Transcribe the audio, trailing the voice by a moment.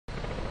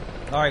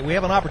All right, we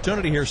have an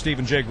opportunity here,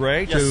 Stephen J.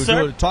 Gray, Yes,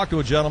 to talk to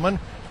a gentleman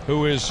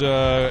who is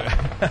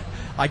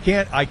I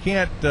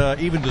can't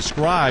even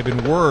describe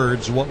in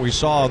words what we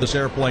saw this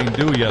airplane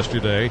do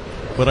yesterday,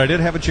 but I did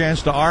have a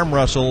chance to arm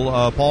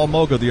wrestle Paul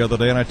Moga the other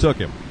day, and I took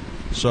him.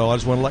 So I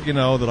just want to let you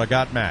know that I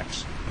got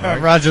Max. All right.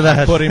 Roger that.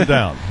 I put him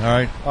down. All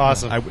right.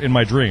 Awesome. In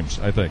my dreams,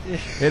 I think.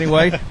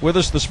 Anyway, with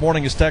us this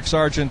morning is Tech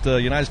Sergeant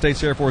United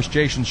States Air Force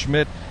Jason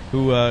Schmidt,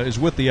 who is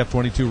with the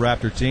F-22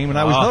 Raptor team. And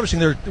I was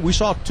noticing we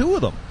saw two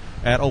of them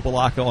at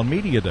Opelika on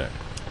Media Day.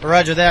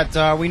 Roger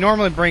that. We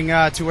normally bring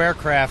two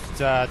aircraft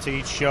to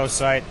each show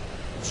site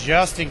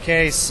just in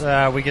case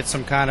we get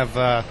some kind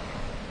of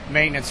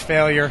maintenance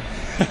failure.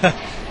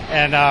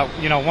 And,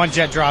 one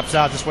jet drops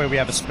out. This way we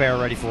have a spare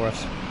ready for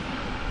us.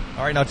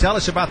 All right, now tell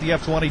us about the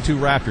F-22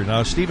 Raptor.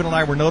 Now, Stephen and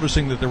I were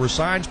noticing that there were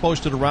signs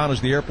posted around as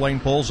the airplane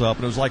pulls up,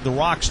 and it was like the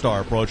rock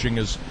star approaching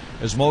as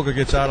Moga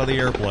gets out of the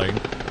airplane.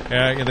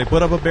 And they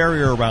put up a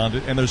barrier around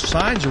it, and there's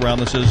signs around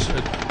that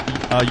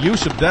says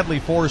use of deadly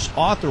force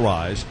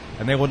authorized,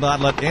 and they will not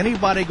let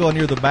anybody go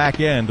near the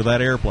back end of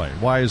that airplane.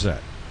 Why is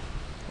that?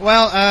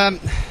 Well,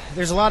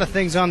 there's a lot of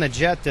things on the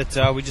jet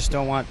that we just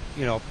don't want,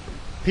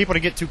 people to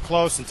get too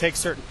close and take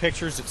certain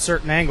pictures at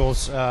certain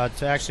angles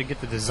to actually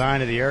get the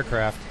design of the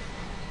aircraft.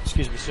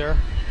 Excuse me, sir.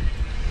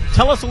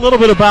 Tell us a little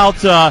bit about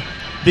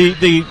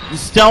the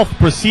stealth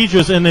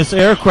procedures in this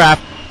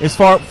aircraft.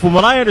 From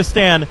what I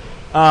understand,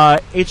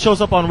 it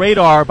shows up on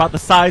radar about the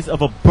size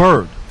of a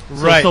bird.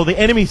 Right. So the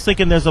enemy's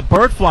thinking there's a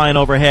bird flying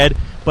overhead,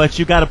 but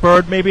you got a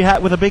bird maybe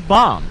with a big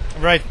bomb.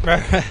 Right.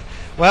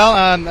 Well,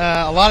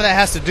 a lot of that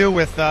has to do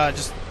with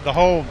just the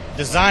whole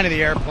design of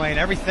the airplane.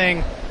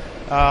 Everything,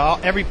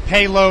 every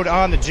payload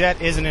on the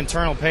jet is an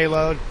internal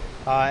payload.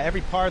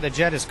 Every part of the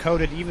jet is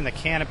coated, even the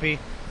canopy.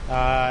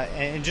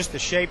 And just the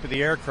shape of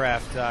the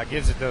aircraft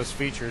gives it those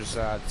features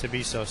to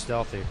be so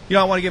stealthy.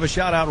 I want to give a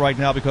shout out right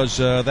now because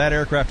that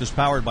aircraft is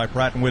powered by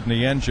Pratt &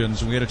 Whitney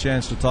engines, and we had a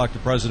chance to talk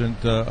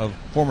to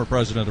former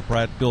president of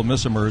Pratt, Bill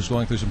Missimer, who's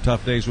going through some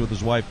tough days with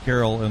his wife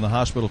Carol in the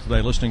hospital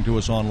today, listening to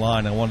us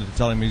online. I wanted to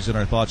tell him he's in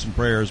our thoughts and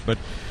prayers, but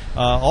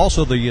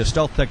also the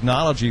stealth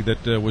technology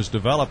that was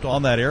developed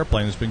on that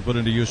airplane that's being put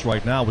into use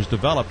right now was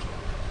developed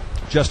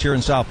just here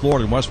in South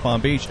Florida, in West Palm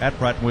Beach, at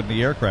Pratt &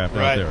 Whitney aircraft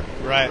out there.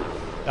 Right.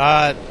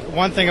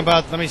 One thing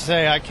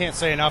I can't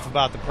say enough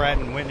about the Pratt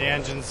 & Whitney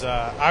engines.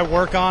 I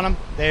work on them.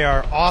 They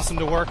are awesome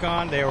to work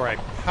on. They are a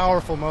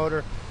powerful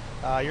motor.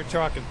 You're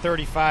talking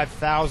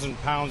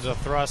 35,000 pounds of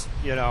thrust,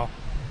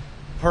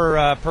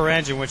 per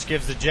engine, which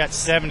gives the jet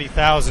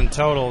 70,000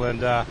 total.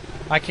 And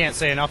I can't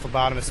say enough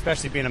about them,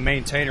 especially being a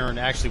maintainer and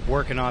actually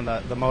working on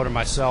the motor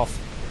myself.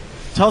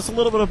 Tell us a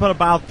little bit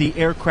about the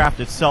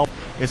aircraft itself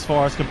as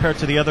far as compared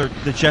to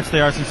the jets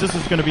they are, since this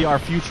is going to be our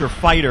future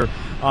fighter.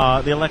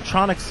 The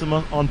electronics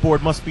on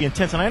board must be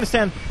intense. And I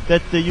understand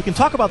that you can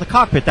talk about the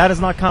cockpit. That is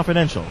not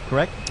confidential,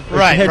 correct?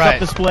 Right, heads-up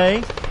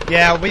display?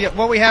 Yeah,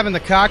 what we have in the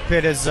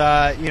cockpit is,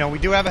 we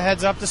do have a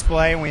heads-up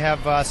display, and we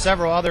have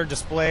several other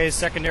displays,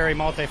 secondary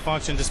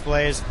multifunction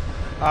displays,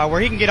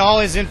 where he can get all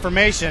his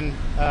information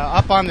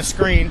up on the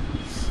screen.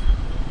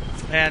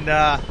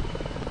 And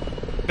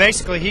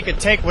basically, he could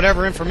take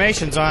whatever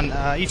information's on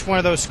each one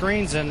of those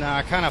screens and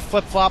kind of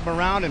flip-flop them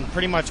around and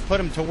pretty much put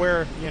them to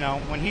where,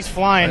 when he's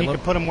flying, he can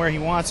put them where he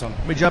wants them.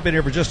 Let me jump in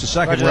here for just a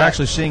second. Roger We're that.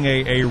 actually seeing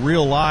a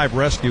real live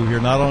rescue here.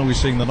 Not only are we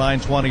seeing the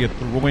 920 at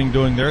the wing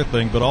doing their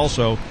thing, but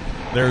also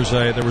there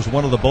was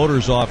one of the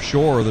boaters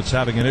offshore that's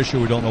having an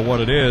issue. We don't know what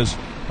it is.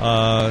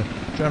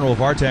 General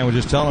Vartan was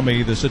just telling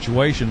me the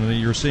situation, and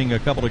you're seeing a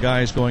couple of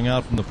guys going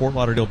out from the Fort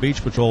Lauderdale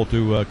Beach Patrol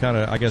to kind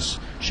of, I guess,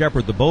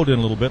 shepherd the boat in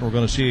a little bit. And we're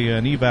going to see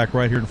an evac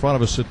right here in front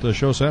of us at the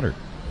show center.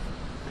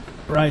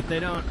 Right. They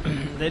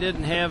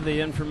didn't have the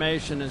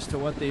information as to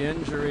what the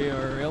injury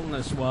or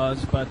illness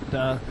was, but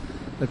the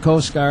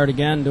Coast Guard,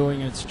 again,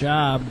 doing its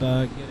job,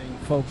 getting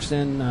folks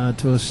in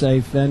to a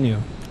safe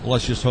venue. Well,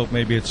 let's just hope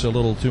maybe it's a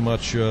little too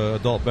much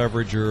adult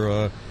beverage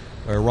or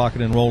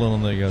rocking and rolling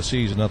on the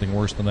seas, and nothing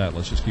worse than that.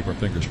 Let's just keep our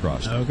fingers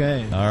crossed.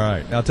 Okay. All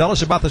right. Now tell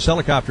us about this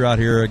helicopter out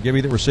here,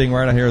 Gibby, that we're seeing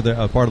right out here,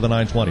 part of the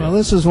 920. Well,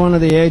 this is one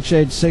of the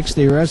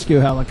HH-60 rescue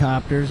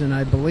helicopters, and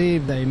I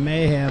believe they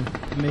may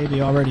have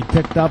maybe already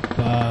picked up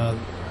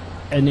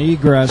an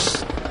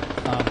egress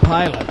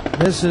pilot.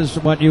 This is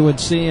what you would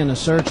see in a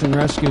search and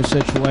rescue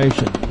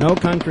situation. No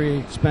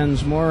country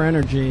spends more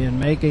energy in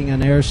making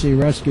an air-sea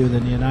rescue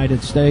than the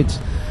United States,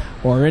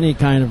 or any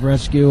kind of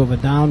rescue of a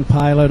downed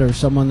pilot or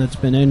someone that's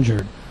been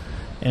injured.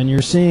 And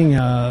you're seeing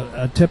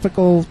a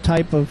typical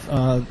type of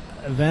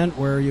event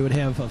where you would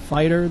have a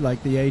fighter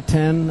like the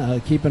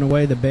A-10 keeping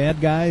away the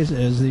bad guys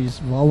as these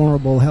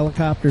vulnerable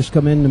helicopters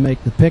come in to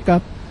make the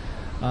pickup.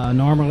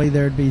 Normally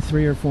there'd be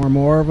 3 or 4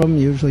 more of them,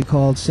 usually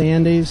called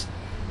Sandies.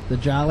 The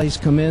Jollies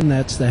come in,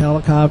 that's the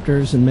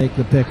helicopters, and make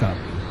the pickup.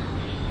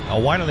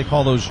 Why do they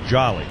call those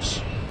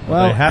Jollies?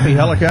 Well, Are they happy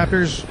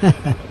helicopters?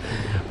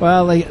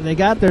 Well, they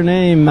got their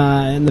name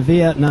in the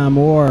Vietnam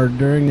War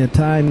during the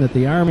time that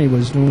the Army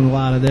was doing a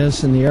lot of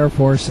this, and the Air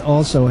Force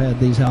also had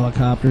these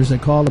helicopters. They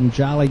called them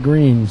Jolly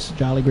Greens,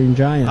 Jolly Green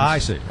Giants. I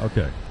see.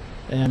 Okay.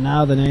 and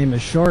now the name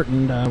is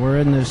shortened. We're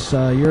in this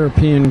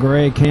European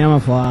gray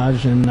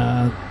camouflage, and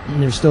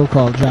they're still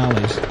called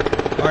Jollies.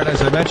 All right,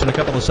 as I mentioned a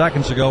couple of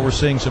seconds ago, we're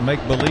seeing some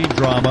make-believe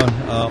drama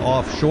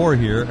offshore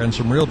here and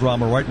some real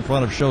drama right in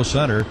front of Show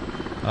Center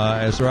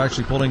as they're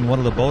actually pulling one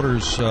of the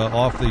boaters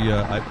off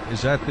the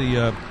is that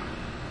the...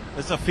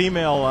 It's a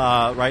female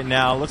right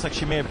now. It looks like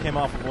she may have came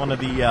off of one of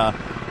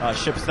the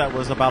ships that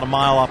was about a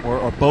mile up,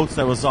 or boats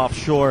that was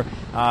offshore.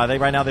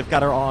 Right now they've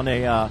got her on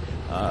a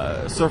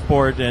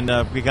surfboard, and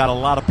we got a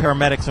lot of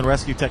paramedics and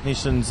rescue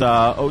technicians,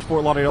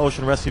 Fort Lauderdale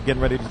Ocean Rescue,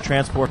 getting ready to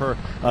transport her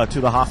to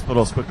the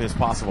hospital as quickly as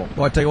possible.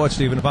 Well, I tell you what,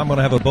 Stephen, if I'm going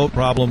to have a boat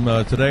problem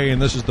today,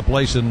 and this is the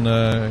place in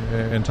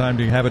time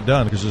to have it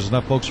done, because there's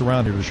enough folks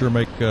around here to sure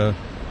make a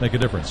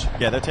difference.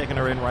 Yeah, they're taking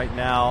her in right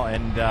now,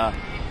 and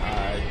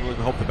we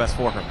hope the best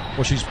for her.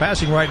 Well, she's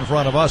passing right in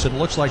front of us. It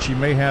looks like she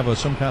may have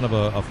some kind of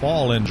a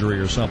fall injury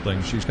or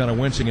something. She's kind of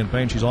wincing in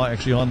pain. She's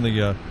actually on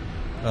the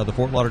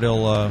Fort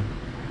Lauderdale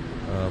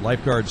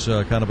lifeguards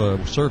kind of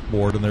a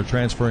surfboard, and they're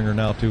transferring her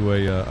now to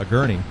a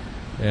gurney,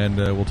 and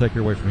we'll take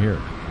her away from here.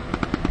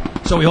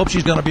 So we hope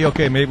she's going to be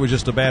okay. Maybe it was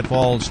just a bad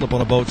fall and slip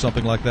on a boat,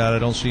 something like that. I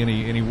don't see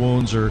any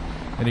wounds or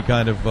any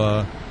kind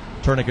of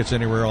tourniquets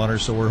anywhere on her,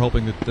 so we're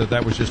hoping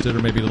that was just it,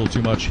 or maybe a little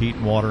too much heat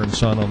and water and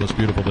sun on this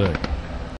beautiful day.